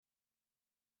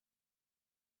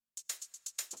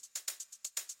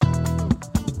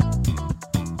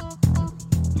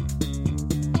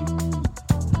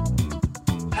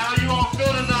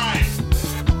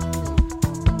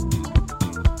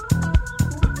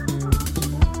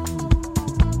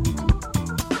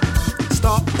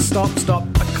Stop.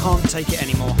 I can't take it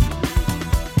anymore.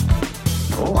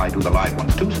 Oh, I do the live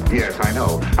ones too. Yes, I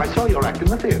know. I saw your act in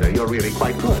the theater. You're really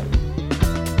quite good.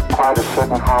 Quite a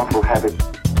certain harmful habit.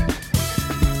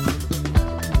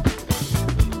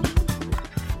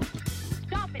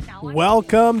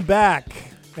 Welcome back,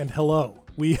 and hello.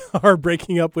 We are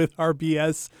breaking up with our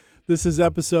BS. This is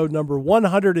episode number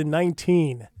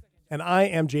 119, and I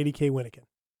am JDK Winnikin.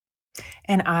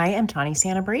 And I am Tawny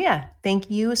Santabria.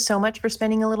 Thank you so much for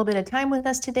spending a little bit of time with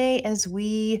us today as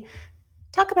we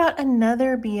talk about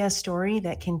another BS story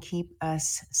that can keep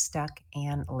us stuck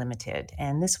and limited.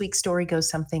 And this week's story goes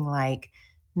something like,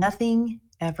 nothing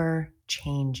ever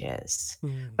changes.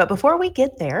 But before we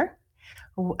get there,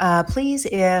 please,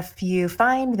 if you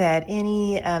find that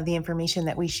any of the information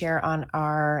that we share on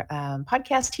our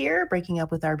podcast here, Breaking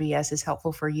Up with RBS, is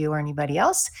helpful for you or anybody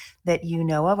else that you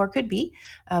know of or could be,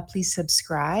 please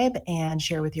subscribe and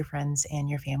share with your friends and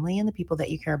your family and the people that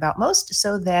you care about most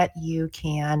so that you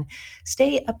can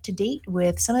stay up to date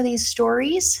with some of these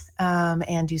stories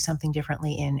and do something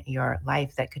differently in your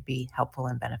life that could be helpful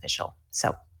and beneficial.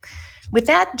 So with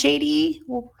that, JD,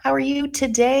 how are you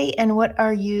today and what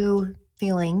are you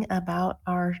feeling about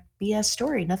our BS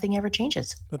story? Nothing ever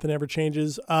changes. Nothing ever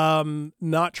changes.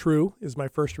 Not true is my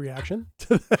first reaction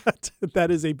to that. That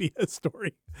is a BS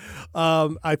story.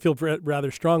 I feel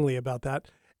rather strongly about that.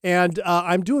 And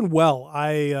I'm doing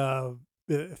well.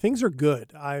 Things are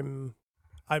good. I'm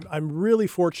really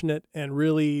fortunate and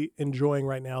really enjoying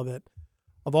right now that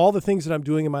of all the things that I'm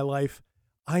doing in my life,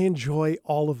 I enjoy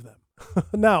all of them.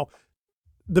 Now,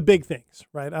 the big things,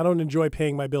 right? I don't enjoy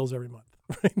paying my bills every month,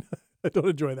 right? I don't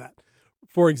enjoy that.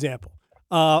 For example,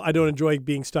 I don't enjoy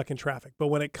being stuck in traffic. But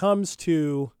when it comes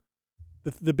to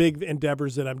the big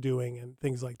endeavors that I'm doing and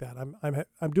things like that,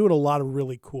 I'm doing a lot of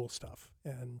really cool stuff,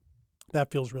 and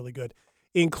that feels really good,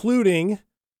 including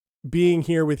being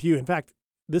here with you. In fact,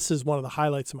 this is one of the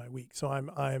highlights of my week, so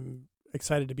I'm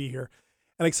excited to be here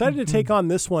and excited to take on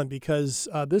this one because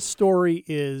this story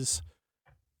is,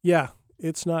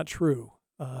 it's not true.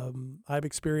 I've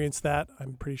experienced that.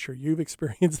 I'm pretty sure you've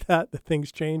experienced that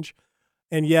things change.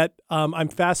 And yet I'm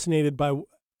fascinated by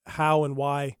how and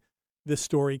why this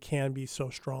story can be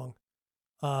so strong.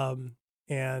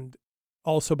 And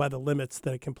also by the limits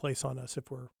that it can place on us if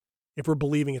we're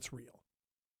believing it's real.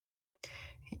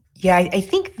 Yeah, I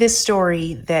think this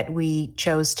story that we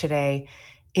chose today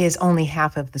is only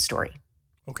half of the story.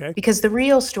 Okay. Because the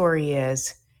real story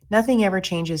is nothing ever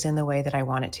changes in the way that I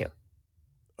want it to.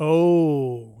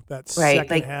 Oh, that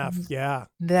second half. Yeah.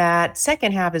 That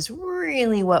second half is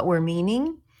really what we're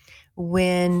meaning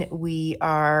when we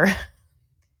are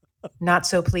not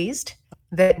so pleased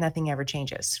that nothing ever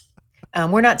changes.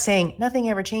 We're not saying nothing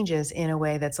ever changes in a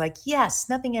way that's like, yes,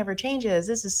 nothing ever changes.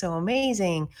 This is so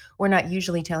amazing. We're not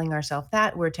usually telling ourselves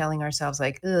that. We're telling ourselves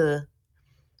like,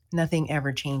 nothing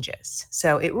ever changes.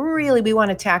 So we want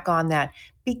to tack on that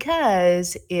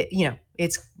because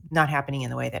it's not happening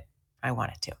in the way that I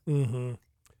want it to. Mm-hmm.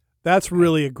 That's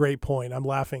really a great point. I'm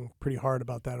laughing pretty hard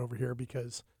about that over here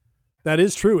because that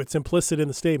is true. It's implicit in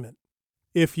the statement.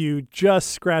 If you just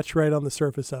scratch right on the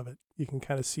surface of it, you can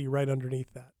kind of see right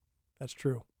underneath that. That's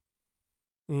true.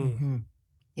 Mm-hmm.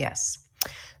 Yes.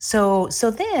 So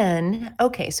then,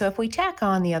 okay, so if we tack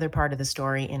on the other part of the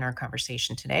story in our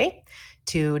conversation today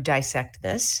to dissect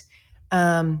this,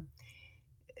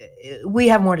 we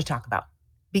have more to talk about.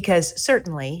 Because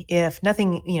certainly, if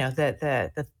nothing,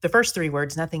 the first three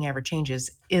words, nothing ever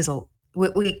changes,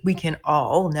 we can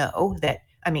all know that.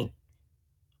 I mean,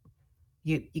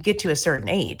 you get to a certain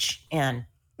age, and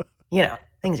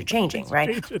things are changing,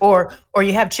 right? Or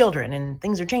you have children, and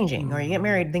things are changing. Or you get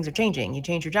married, and things are changing. You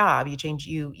change your job,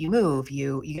 you move,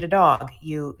 you get a dog,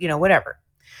 whatever.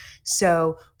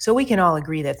 So we can all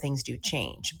agree that things do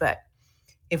change. But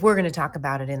if we're going to talk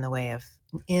about it in the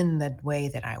way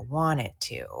that I want it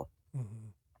to,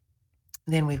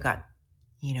 then we've got,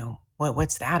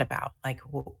 what's that about? Like,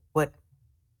 what?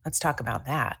 Let's talk about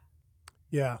that.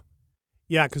 Yeah.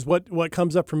 Yeah, because what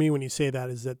comes up for me when you say that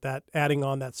is that adding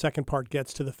on that second part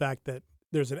gets to the fact that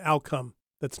there's an outcome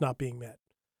that's not being met,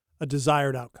 a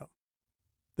desired outcome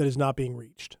that is not being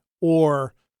reached,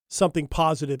 or something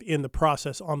positive in the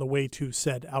process on the way to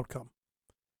said outcome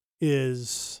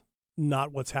is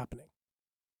not what's happening.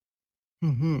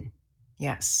 Mm-hmm.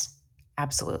 Yes,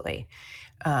 absolutely.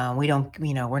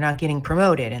 We're not getting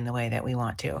promoted in the way that we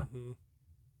want to,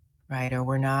 right? Or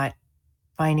we're not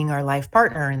finding our life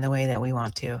partner in the way that we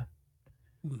want to,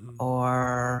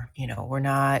 or, we're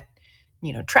not,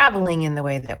 traveling in the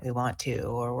way that we want to,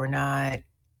 or we're not,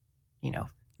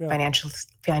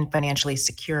 financially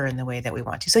secure in the way that we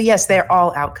want to. So yes, they're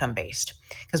all outcome based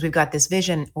because we've got this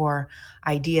vision or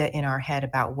idea in our head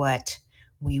about what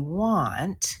we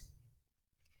want,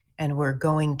 and we're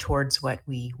going towards what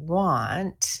we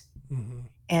want. Mm-hmm.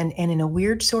 And in a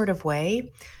weird sort of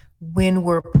way, when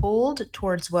we're pulled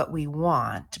towards what we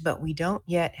want, but we don't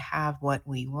yet have what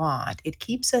we want, it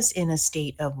keeps us in a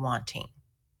state of wanting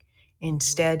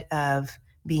instead of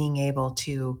being able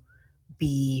to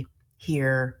be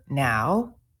here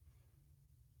now,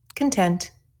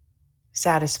 content,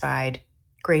 satisfied,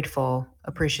 grateful,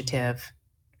 appreciative,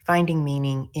 finding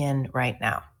meaning in right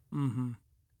now. Mm-hmm.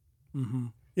 Mm-hmm.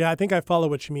 Yeah, I think I follow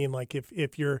what you mean. Like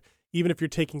if you're, even if you're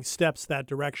taking steps that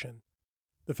direction,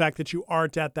 the fact that you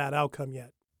aren't at that outcome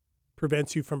yet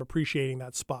prevents you from appreciating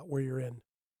that spot where you're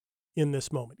in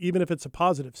this moment, even if it's a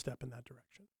positive step in that direction.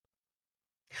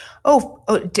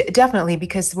 Definitely,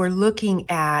 because we're looking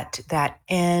at that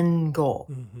end goal.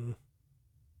 Mm-hmm.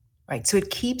 Right. So it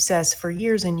keeps us for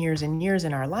years and years and years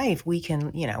in our life. We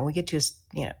can, we get to,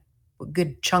 a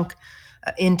good chunk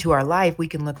into our life. We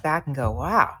can look back and go,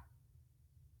 wow,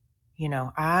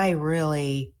 I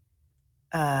really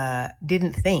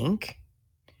didn't think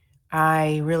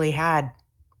I really had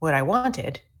what I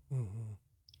wanted. Mm-hmm.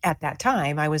 At that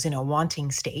time. I was in a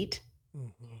wanting state.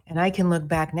 Mm-hmm. And I can look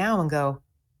back now and go,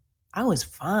 I was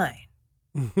fine.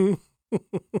 Mm-hmm.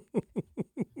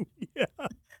 Yeah.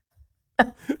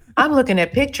 I'm looking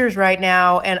at pictures right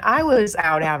now and I was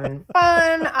out having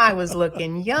fun. I was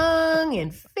looking young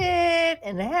and fit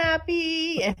and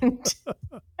happy. And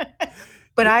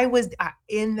but I was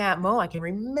in that moment. I can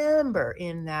remember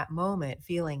in that moment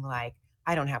feeling like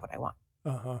I don't have what I want.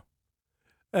 Uh-huh.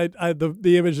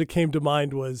 The image that came to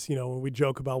mind was, when we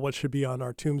joke about what should be on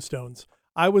our tombstones,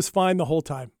 I was fine the whole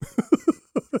time.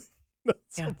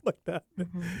 Something like that.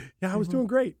 Mm-hmm. Yeah, I was doing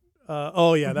great.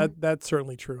 That's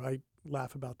certainly true. I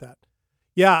laugh about that.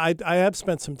 Yeah, I have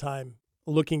spent some time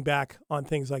looking back on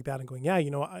things like that and going, yeah,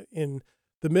 in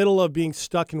the middle of being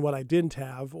stuck in what I didn't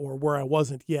have or where I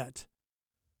wasn't yet,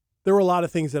 there were a lot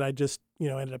of things that I just,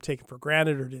 ended up taking for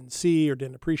granted or didn't see or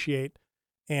didn't appreciate,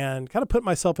 and kind of put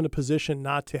myself in a position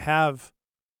not to have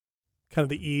kind of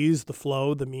the ease, the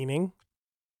flow, the meaning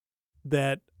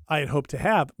that I had hoped to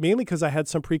have, mainly because I had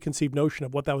some preconceived notion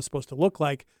of what that was supposed to look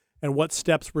like and what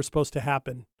steps were supposed to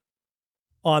happen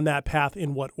on that path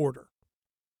in what order.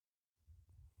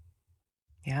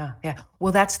 Yeah.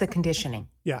 Well, that's the conditioning.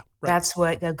 Yeah. Right. That's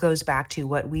what goes back to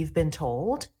what we've been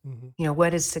told. Mm-hmm.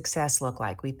 What does success look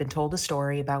like? We've been told a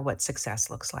story about what success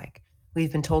looks like.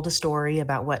 We've been told a story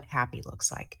about what happy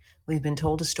looks like. We've been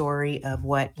told a story of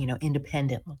what,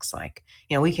 independent looks like.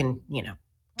 We can,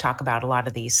 talk about a lot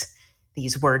of these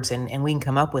words and we can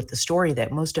come up with the story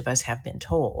that most of us have been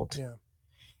told. Yeah.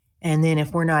 And then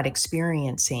if we're not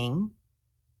experiencing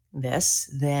this,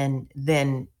 then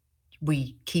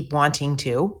we keep wanting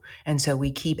to, and so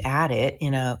we keep at it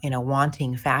in a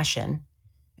wanting fashion,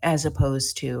 as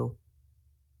opposed to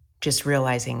just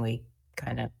realizing we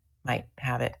kind of might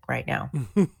have it right now.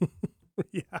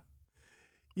 Yeah.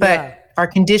 But our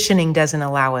conditioning doesn't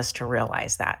allow us to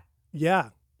realize that. Yeah.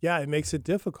 It makes it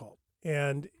difficult,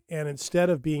 and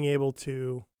instead of being able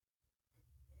to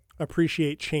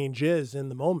appreciate changes in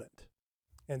the moment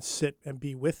and sit and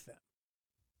be with them,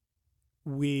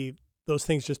 those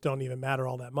things just don't even matter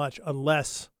all that much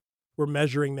unless we're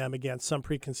measuring them against some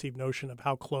preconceived notion of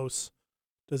how close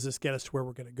does this get us to where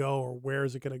we're going to go, or where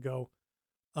is it going to go,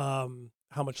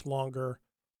 how much longer,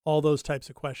 all those types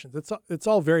of questions. It's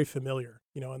all very familiar,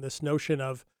 and this notion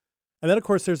of, and then of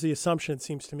course there's the assumption, it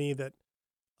seems to me, that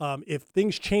if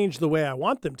things change the way I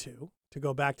want them to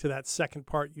go back to that second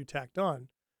part you tacked on,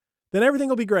 then everything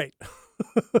will be great.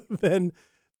 then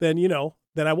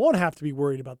I won't have to be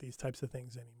worried about these types of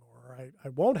things anymore. I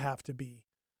won't have to be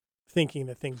thinking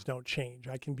that things don't change.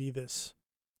 I can be this,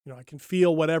 I can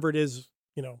feel whatever it is,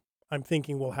 I'm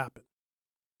thinking will happen.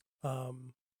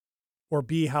 Or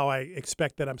be how I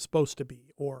expect that I'm supposed to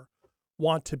be, or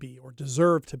want to be, or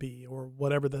deserve to be, or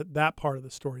whatever that part of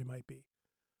the story might be.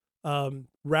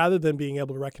 Rather than being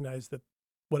able to recognize that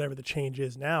whatever the change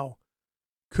is now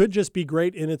could just be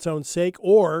great in its own sake,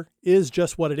 or is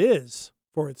just what it is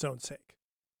for its own sake.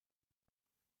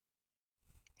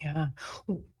 Yeah.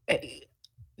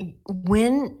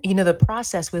 When, the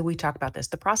process, when we talk about this,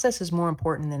 the process is more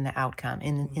important than the outcome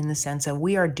in the sense of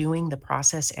we are doing the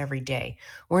process every day.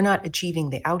 We're not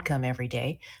achieving the outcome every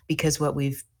day, because what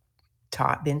we've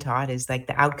been taught is like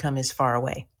the outcome is far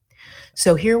away.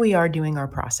 So here we are doing our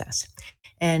process.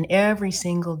 And every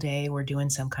single day we're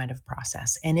doing some kind of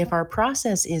process. And if our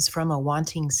process is from a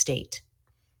wanting state,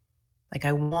 Like,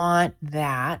 I want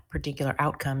that particular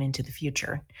outcome into the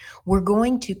future. We're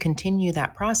going to continue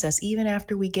that process even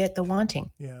after we get the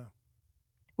wanting. Yeah.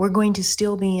 We're going to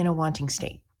still be in a wanting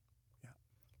state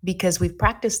because we've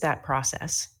practiced that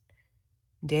process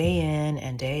day in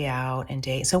and day out and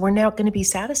day. So we're now going to be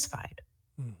satisfied.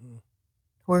 Mm-hmm.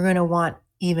 We're going to want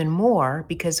even more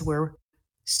because we're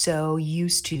so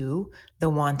used to the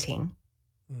wanting,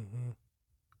 Mm-hmm.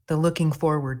 the looking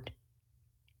forward,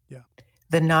 Yeah.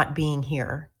 the not being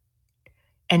here.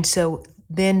 And so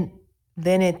then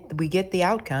we get the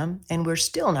outcome and we're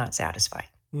still not satisfied.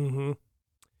 Mm-hmm.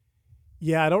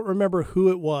 Yeah, I don't remember who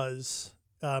it was.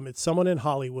 It's someone in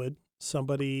Hollywood,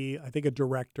 somebody, I think a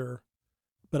director,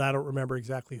 but I don't remember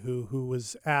exactly who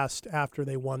was asked after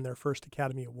they won their first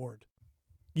Academy Award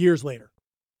years later.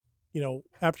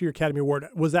 After your Academy Award,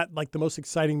 was that like the most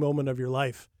exciting moment of your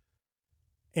life?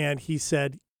 And he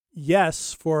said,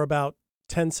 yes, for about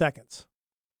 10 seconds.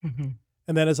 Mm-hmm.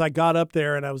 And then as I got up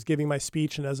there and I was giving my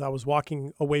speech and as I was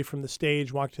walking away from the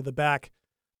stage, walked to the back,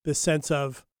 this sense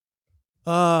of,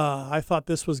 I thought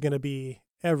this was going to be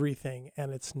everything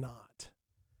and it's not.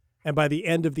 And by the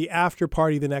end of the after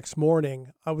party the next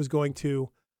morning, I was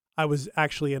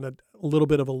actually in a little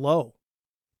bit of a low.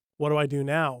 What do I do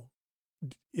now?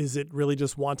 Is it really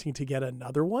just wanting to get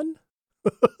another one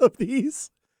of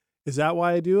these? Is that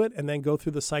why I do it? And then go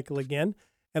through the cycle again.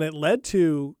 And it led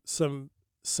to some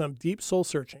deep soul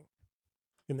searching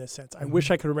in this sense. I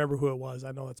wish I could remember who it was.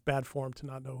 I know it's bad form to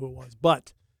not know who it was,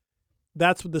 but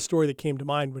that's what the story that came to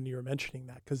mind when you were mentioning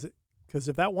that. Because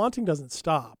if that wanting doesn't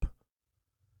stop,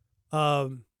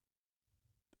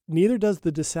 neither does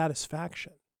the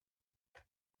dissatisfaction.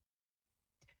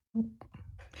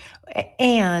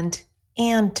 And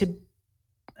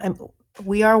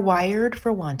we are wired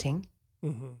for wanting,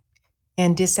 Mm-hmm.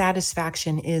 and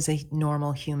dissatisfaction is a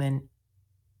normal human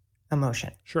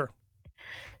emotion. Sure.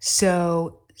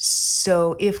 So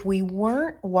if we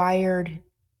weren't wired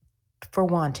for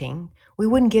wanting, we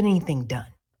wouldn't get anything done.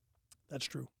 That's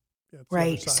true. Yeah,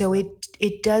 right. So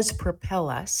it does propel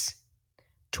us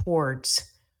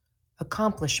towards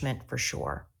accomplishment for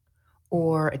sure,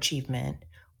 or achievement,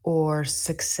 or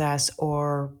success,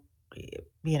 or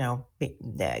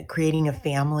creating a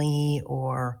family,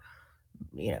 or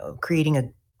creating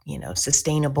a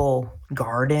sustainable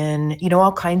garden,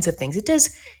 all kinds of things. It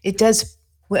does,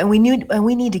 and we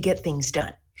need to get things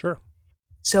done. Sure.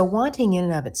 So wanting in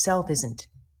and of itself isn't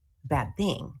a bad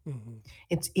thing. Mm-hmm.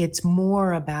 It's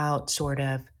more about sort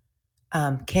of,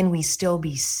 can we still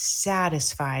be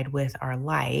satisfied with our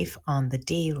life on the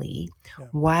daily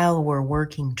while we're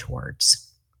working towards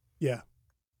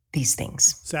these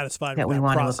things satisfied that with we that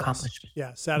want process. to accomplish?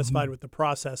 Yeah, satisfied with the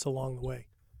process along the way.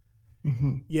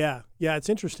 Mm-hmm. Yeah, it's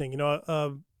interesting.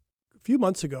 A few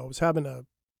months ago, I was having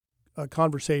a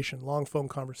conversation, long phone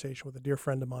conversation with a dear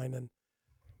friend of mine, and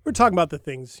we were talking about the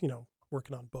things,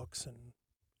 working on books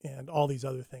and all these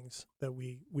other things that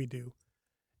we do.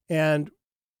 And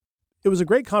it was a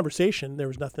great conversation. There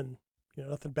was nothing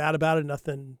bad about it,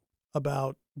 nothing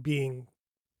about being,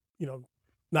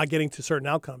 not getting to certain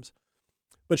outcomes.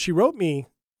 But she wrote me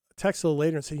a text a little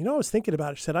later and said, I was thinking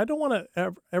about it. She said, I don't want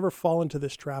to ever fall into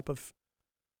this trap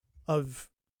of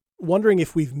wondering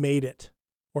if we've made it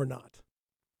or not.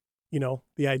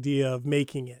 The idea of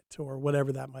making it or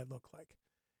whatever that might look like.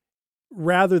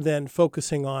 Rather than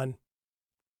focusing on,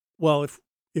 well,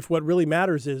 if what really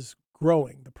matters is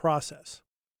growing, the process,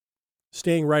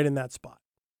 staying right in that spot.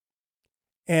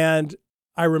 And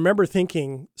I remember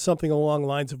thinking something along the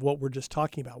lines of what we're just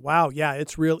talking about. Wow, yeah,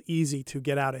 it's real easy to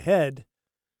get out ahead.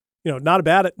 Not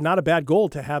a bad goal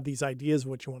to have these ideas of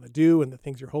what you want to do and the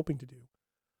things you're hoping to do.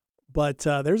 But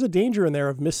there's a danger in there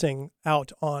of missing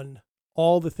out on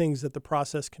all the things that the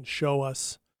process can show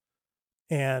us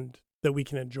and that we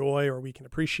can enjoy or we can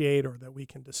appreciate or that we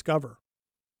can discover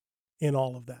in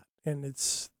all of that. And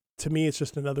to me, it's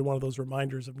just another one of those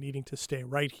reminders of needing to stay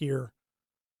right here,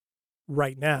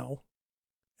 right now,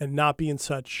 and not be in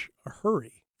such a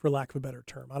hurry, for lack of a better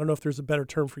term. I don't know if there's a better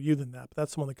term for you than that, but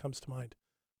that's the one that comes to mind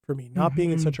for me, not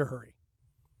being in such a hurry.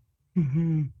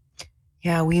 Mm-hmm.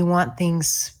 Yeah, we want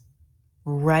things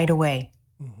right away.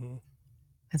 Mm-hmm.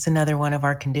 That's another one of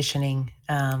our conditioning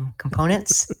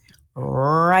components.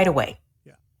 Right away.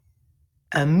 Yeah.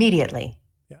 Immediately.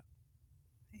 Yeah.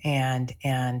 And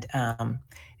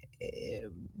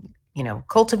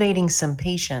cultivating some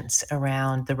patience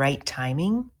around the right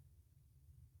timing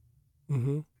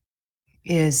Mm-hmm.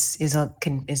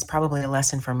 is probably a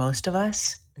lesson for most of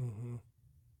us. Mm-hmm.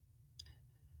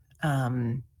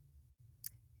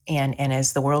 And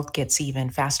as the world gets even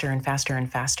faster and faster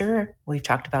and faster, we've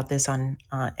talked about this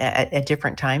at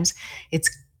different times.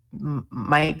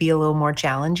 might be a little more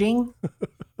challenging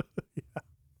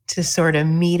to sort of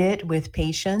meet it with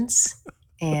patience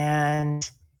and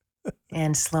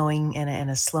slowing and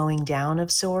a slowing down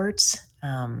of sorts.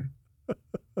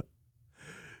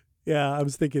 Yeah, I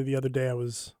was thinking the other day I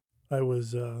was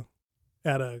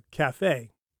at a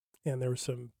cafe, and there were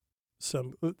some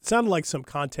it sounded like some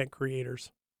content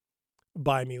creators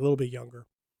by me, a little bit younger,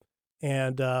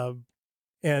 and one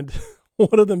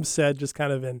of them said, just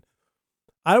kind of in,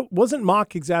 I wasn't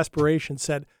mock exasperation,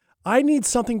 said, "I need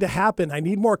something to happen. I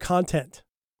need more content."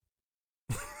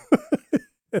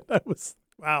 And I was,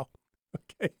 wow,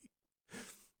 okay,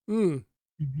 you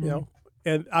know,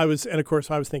 and of course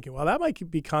I was thinking, well, that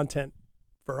might be content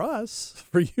for us,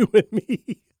 for you and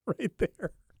me, right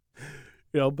there.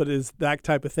 But is that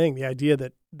type of thing, the idea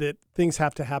that things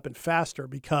have to happen faster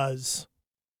because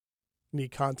you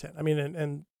need content. I mean,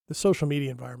 and the social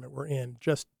media environment we're in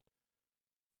just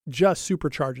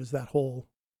supercharges that whole,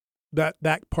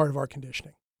 that part of our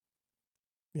conditioning.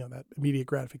 That immediate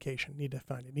gratification, need to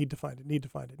find it, need to find it, need to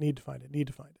find it, need to find it, need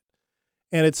to find it.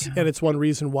 And it's one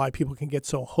reason why people can get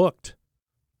so hooked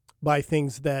by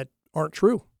things that aren't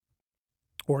true,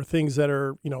 or things that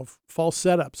are, false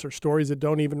setups, or stories that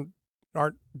don't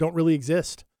really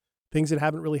exist, things that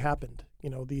haven't really happened.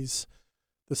 The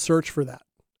search for that,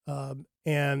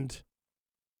 and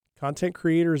content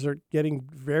creators are getting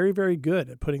very, very good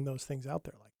at putting those things out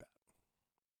there like that.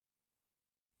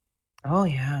 Oh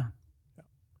yeah.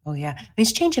 Oh yeah.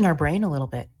 It's changing our brain a little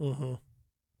bit. Mm-hmm.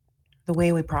 The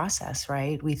way we process,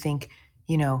 right? We think,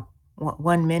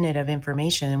 1 minute of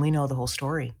information and we know the whole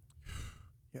story.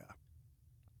 Yeah.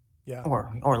 Yeah.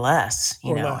 Or less,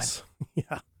 or less.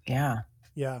 Yeah. Yeah.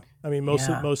 Yeah. I mean, most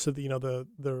of the,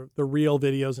 the reel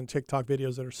videos and TikTok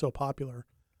videos that are so popular,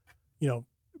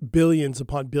 billions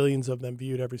upon billions of them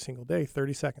viewed every single day,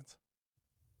 30 seconds,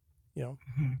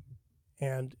 Mm-hmm.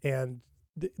 and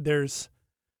there's,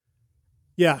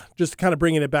 just kind of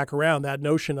bringing it back around, that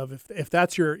notion of if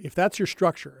that's your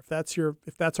structure, if that's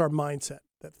our mindset,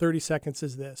 that 30 seconds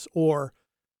is this, or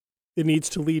it needs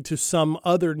to lead to some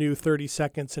other new 30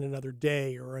 seconds in another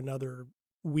day or another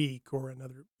week or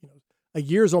another, a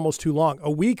year's almost too long.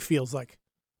 A week feels like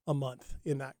a month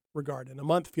in that regard, and a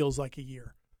month feels like a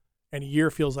year, and a year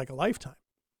feels like a lifetime.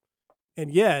 And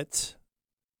yet,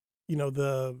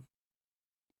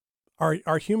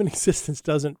 our human existence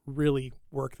doesn't really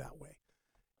work that way.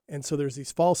 And so there's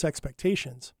these false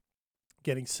expectations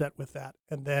getting set with that.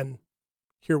 And then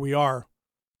here we are,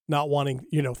 not wanting,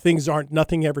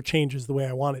 nothing ever changes the way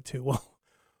I want it to. Well,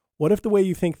 what if the way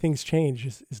you think things change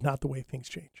is not the way things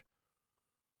change?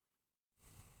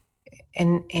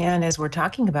 And as we're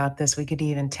talking about this, we could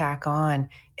even tack on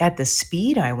at the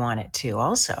speed I want it to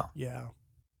also. Yeah.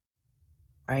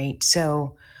 Right.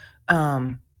 So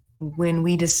when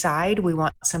we decide we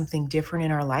want something different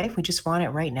in our life, we just want it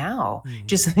right now. Mm-hmm.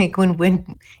 Just like when we've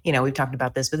talked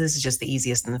about this, but this is just the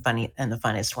easiest and the funny and the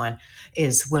funnest one,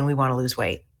 is when we want to lose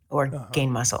weight or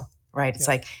gain muscle, right? It's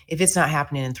like, if it's not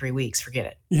happening in 3 weeks, forget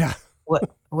it. Yeah.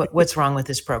 What's wrong with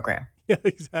this program? Yeah,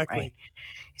 exactly. Right.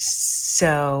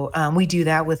 So we do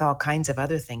that with all kinds of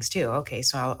other things too. Okay,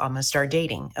 so I'm gonna start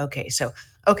dating. Okay,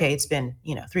 it's been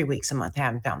 3 weeks, a month, I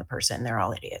haven't found the person. They're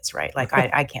all idiots, right? Like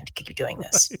I can't keep doing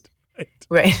this.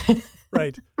 Right.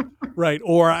 Right.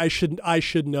 Or I should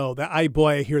know that. I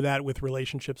hear that with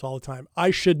relationships all the time.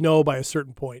 I should know by a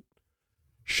certain point.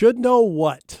 Should know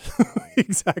what?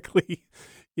 Exactly.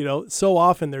 So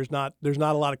often there's not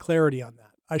a lot of clarity on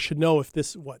that. I should know if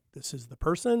this is the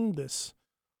person,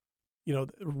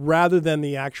 rather than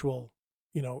the actual,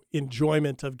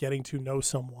 enjoyment of getting to know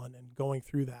someone and going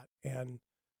through that and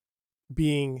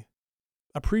being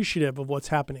appreciative of what's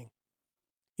happening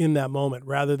in that moment,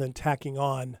 rather than tacking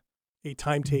on a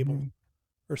timetable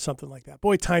or something like that.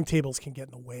 Boy, timetables can get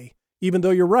in the way, even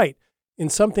though you're right. In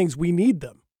some things we need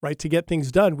them, right? To get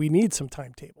things done, we need some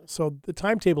timetables. So the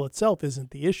timetable itself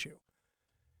isn't the issue.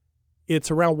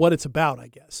 It's around what it's about, I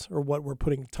guess, or what we're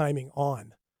putting timing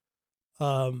on.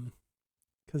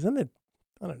 Because then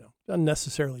I don't know,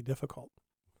 unnecessarily difficult.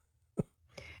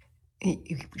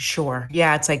 Sure.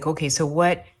 Yeah. It's like, okay, so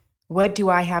what do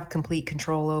I have complete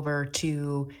control over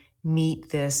to meet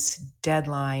this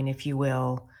deadline, if you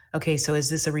will? Okay, so is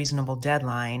this a reasonable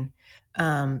deadline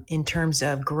in terms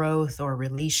of growth or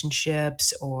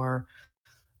relationships or,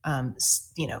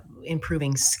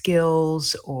 improving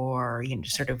skills or,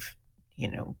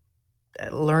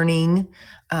 learning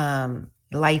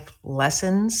life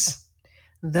lessons?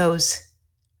 Those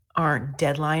aren't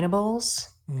deadlineables.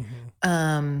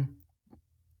 Mm-hmm.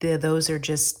 Those are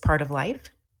just part of life.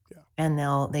 Yeah. And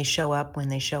they show up when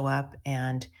they show up,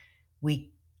 and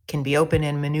we can be open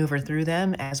and maneuver through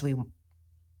them as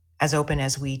open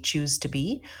as we choose to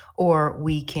be, or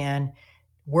we can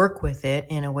work with it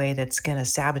in a way that's going to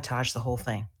sabotage the whole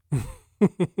thing.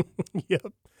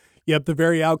 Yep. Yep. The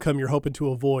very outcome you're hoping to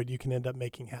avoid, you can end up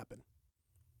making happen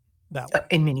that way.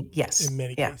 In many, yes. In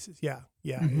many Yeah. cases. Yeah.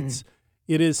 Yeah. Mhm.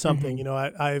 It is something,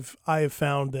 Mhm. I have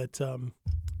found that,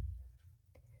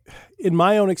 in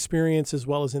my own experience, as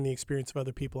well as in the experience of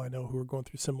other people I know who are going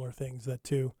through similar things, that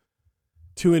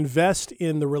to invest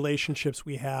in the relationships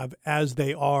we have as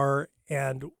they are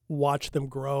and watch them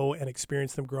grow and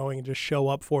experience them growing and just show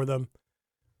up for them.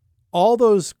 All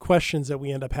those questions that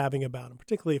we end up having about them,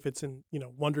 particularly if it's in,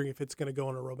 wondering if it's going to go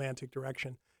in a romantic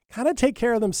direction, kind of take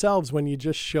care of themselves when you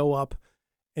just show up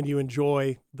and you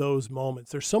enjoy those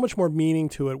moments. There's so much more meaning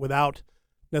to it without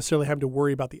necessarily having to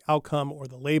worry about the outcome or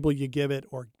the label you give it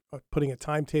or putting a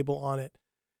timetable on it.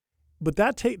 But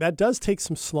that does take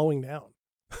some slowing down.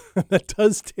 That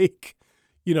does take,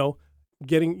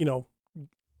 getting,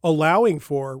 allowing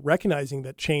for recognizing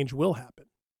that change will happen,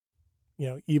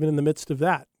 even in the midst of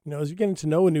that. As you're getting to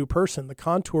know a new person, the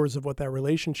contours of what that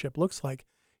relationship looks like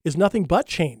is nothing but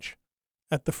change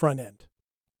at the front end.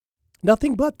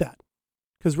 Nothing but that.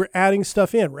 Because we're adding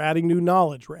stuff in, we're adding new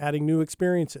knowledge, we're adding new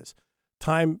experiences.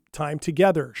 Time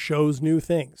together shows new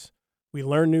things. We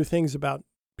learn new things about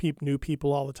new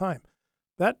people all the time.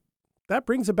 That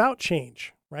brings about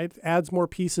change, right? It adds more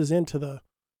pieces into the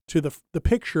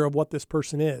picture of what this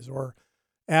person is, or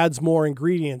adds more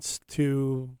ingredients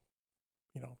to,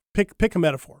 pick a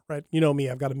metaphor, right? You know me,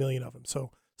 I've got a million of them.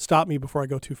 So stop me before I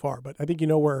go too far. But I think you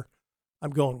know where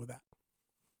I'm going with that.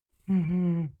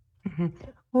 Mm-hmm. Mm-hmm.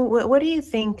 Well, what do you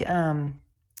think? Do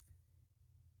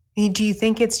you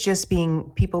think it's just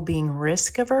people being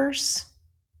risk averse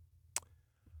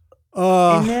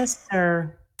in this,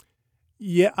 or?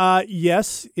 Yeah.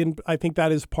 Yes. I think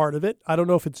that is part of it. I don't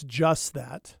know if it's just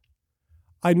that.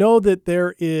 I know that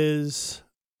there is,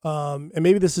 and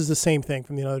maybe this is the same thing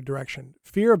from the other direction,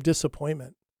 fear of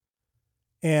disappointment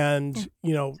and,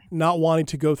 not wanting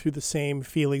to go through the same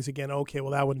feelings again. Okay,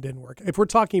 well, that one didn't work. If we're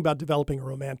talking about developing a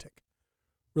romantic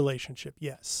relationship,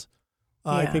 yes.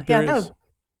 I think there is.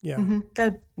 Yeah. Mm-hmm.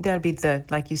 That'd be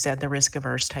like you said, the risk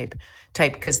averse type,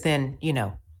 because then,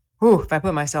 if I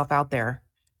put myself out there,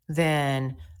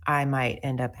 then I might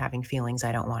end up having feelings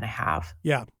I don't want to have.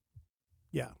 Yeah.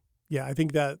 Yeah. Yeah. I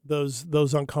think that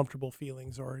those uncomfortable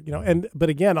feelings but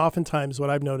again, oftentimes what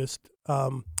I've noticed,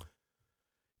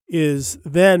 is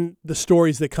then the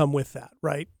stories that come with that,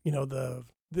 right?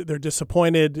 They're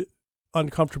disappointed,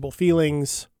 uncomfortable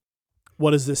feelings.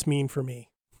 What does this mean for me?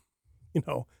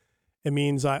 It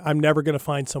means I'm never going to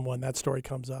find someone. That story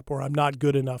comes up, or I'm not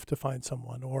good enough to find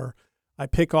someone, or I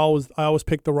always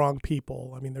pick the wrong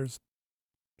people. I mean, there's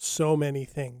so many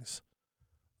things.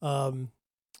 But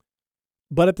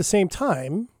at the same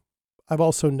time, I've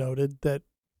also noted that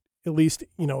at least,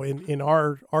 in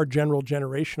our general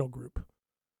generational group,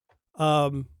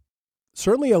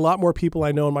 certainly a lot more people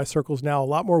I know in my circles now, a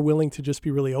lot more willing to just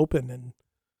be really open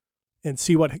and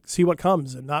see what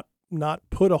comes, and not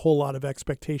put a whole lot of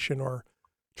expectation or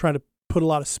trying to put a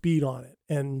lot of speed on it.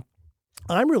 And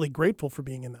I'm really grateful for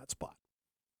being in that spot.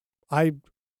 I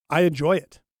enjoy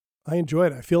it. I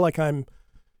feel like I'm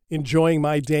enjoying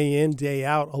my day in, day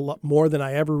out a lot more than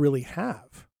I ever really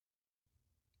have.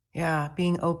 Yeah,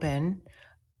 being open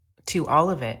to all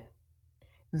of it,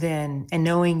 and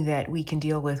knowing that we can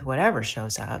deal with whatever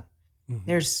shows up. Mm-hmm.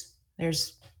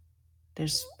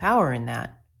 There's power in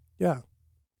that. Yeah.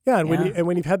 Yeah, and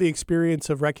when you've had the experience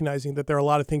of recognizing that there are a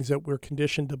lot of things that we're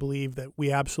conditioned to believe that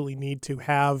we absolutely need to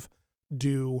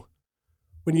do,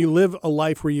 when you live a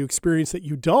life where you experience that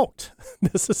you don't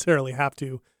necessarily have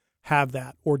to have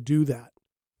that or do that,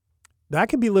 that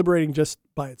can be liberating just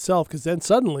by itself, because then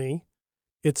suddenly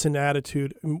it's an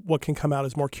attitude, what can come out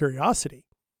is more curiosity,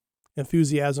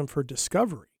 enthusiasm for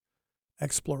discovery,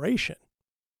 exploration,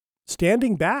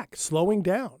 standing back, slowing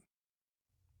down,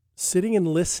 sitting and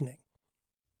listening.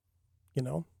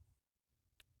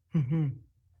 Mm-hmm.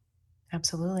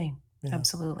 Absolutely. Yeah.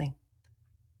 Absolutely.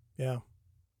 Yeah.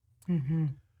 Mm-hmm.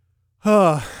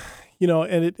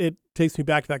 And it takes me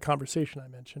back to that conversation I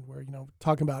mentioned where,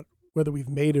 talking about whether we've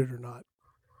made it or not.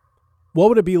 What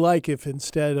would it be like if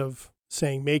instead of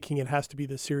saying making it has to be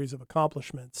this series of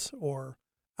accomplishments or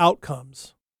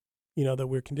outcomes, that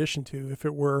we're conditioned to, if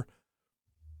it were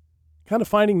kind of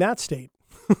finding that state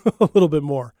a little bit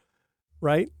more,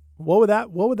 right? What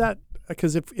would that,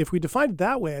 because if we defined it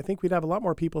that way, I think we'd have a lot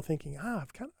more people thinking,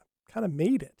 I've kind of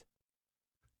made it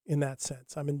in that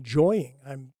sense. I'm enjoying,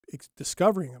 I'm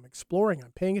discovering, I'm exploring,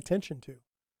 I'm paying attention to.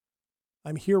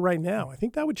 I'm here right now. I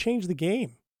think that would change the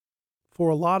game for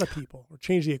a lot of people, or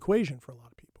change the equation for a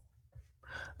lot of people.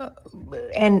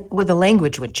 And with the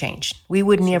language would change. We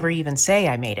would never even say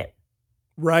I made it.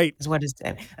 Right. Is what is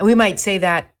said. And we might say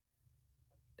that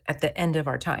at the end of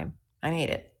our time. I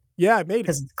made it. Yeah, I made it.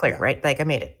 Because it's clear, right? Like I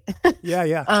made it.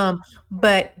 Yeah.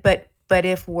 But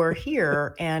if we're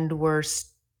here and we're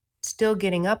still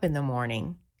getting up in the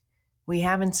morning, we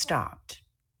haven't stopped.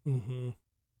 Mm-hmm.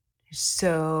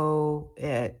 So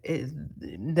that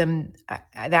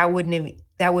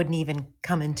wouldn't even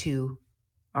come into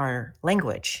our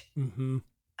language. Mm-hmm.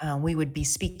 We would be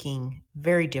speaking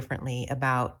very differently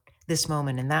about this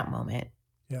moment and that moment.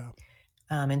 Yeah.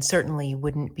 And certainly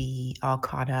wouldn't be all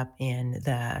caught up in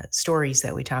the stories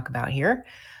that we talk about here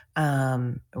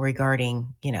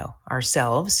regarding,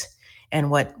 ourselves and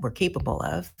what we're capable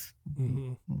of.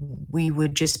 Mm-hmm. We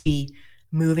would just be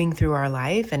moving through our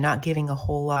life and not giving a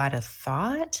whole lot of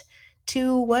thought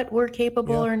to what we're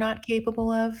capable or not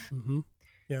capable of. Mm-hmm.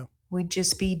 Yeah. We'd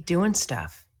just be doing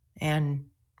stuff and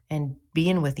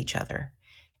being with each other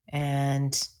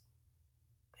and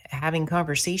having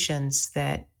conversations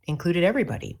that included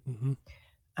everybody.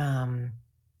 Mm-hmm.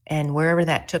 And wherever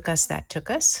that took us,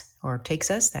 or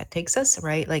takes us,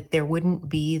 right? Like there wouldn't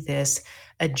be this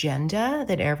agenda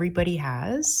that everybody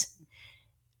has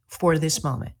for this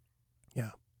moment.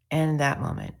 Yeah. And that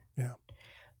moment. Yeah.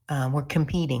 We're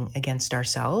competing against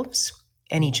ourselves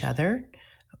and each other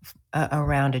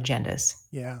around agendas.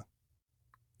 Yeah.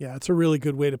 Yeah. It's a really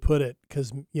good way to put it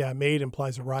because, made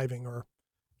implies arriving or,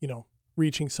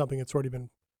 reaching something that's already been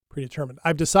predetermined.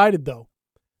 I've decided, though,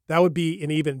 that would be an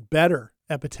even better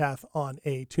epitaph on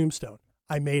a tombstone.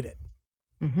 I made it.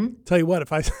 Mm-hmm. Tell you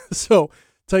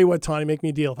what, Tawny, make me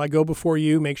a deal. If I go before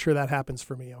you, make sure that happens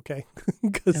for me, okay?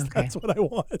 Because that's what I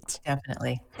want.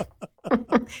 Definitely.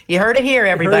 You heard it here,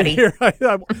 everybody.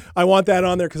 I want that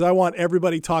on there because I want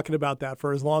everybody talking about that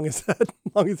for as long as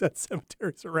that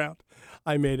cemetery's around.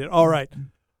 I made it. All right.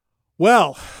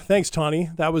 Well, thanks, Tawny.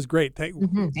 That was great.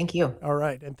 Thank you. All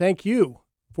right. And thank you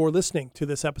for listening to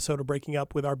this episode of Breaking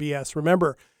Up with RBS.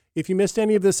 Remember, if you missed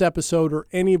any of this episode or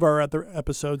any of our other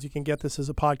episodes, you can get this as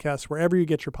a podcast wherever you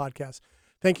get your podcasts.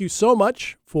 Thank you so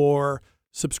much for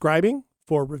subscribing,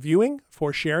 for reviewing,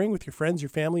 for sharing with your friends, your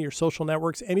family, your social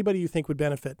networks, anybody you think would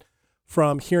benefit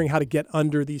from hearing how to get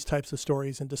under these types of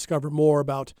stories and discover more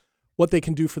about what they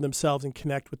can do for themselves and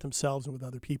connect with themselves and with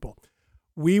other people.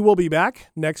 We will be back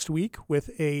next week with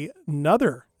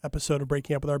another episode of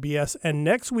Breaking Up with RBS. And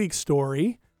next week's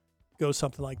story goes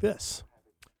something like this.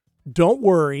 Don't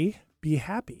worry, be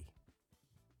happy.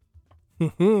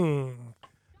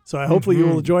 So hopefully you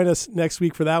will join us next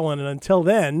week for that one. And until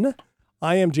then,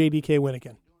 I am JDK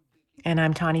Winnikin. And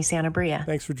I'm Tawny Sanabria.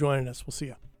 Thanks for joining us. We'll see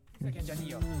you.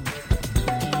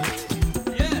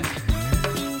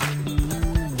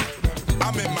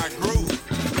 I'm in my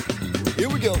groove. Here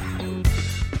we go.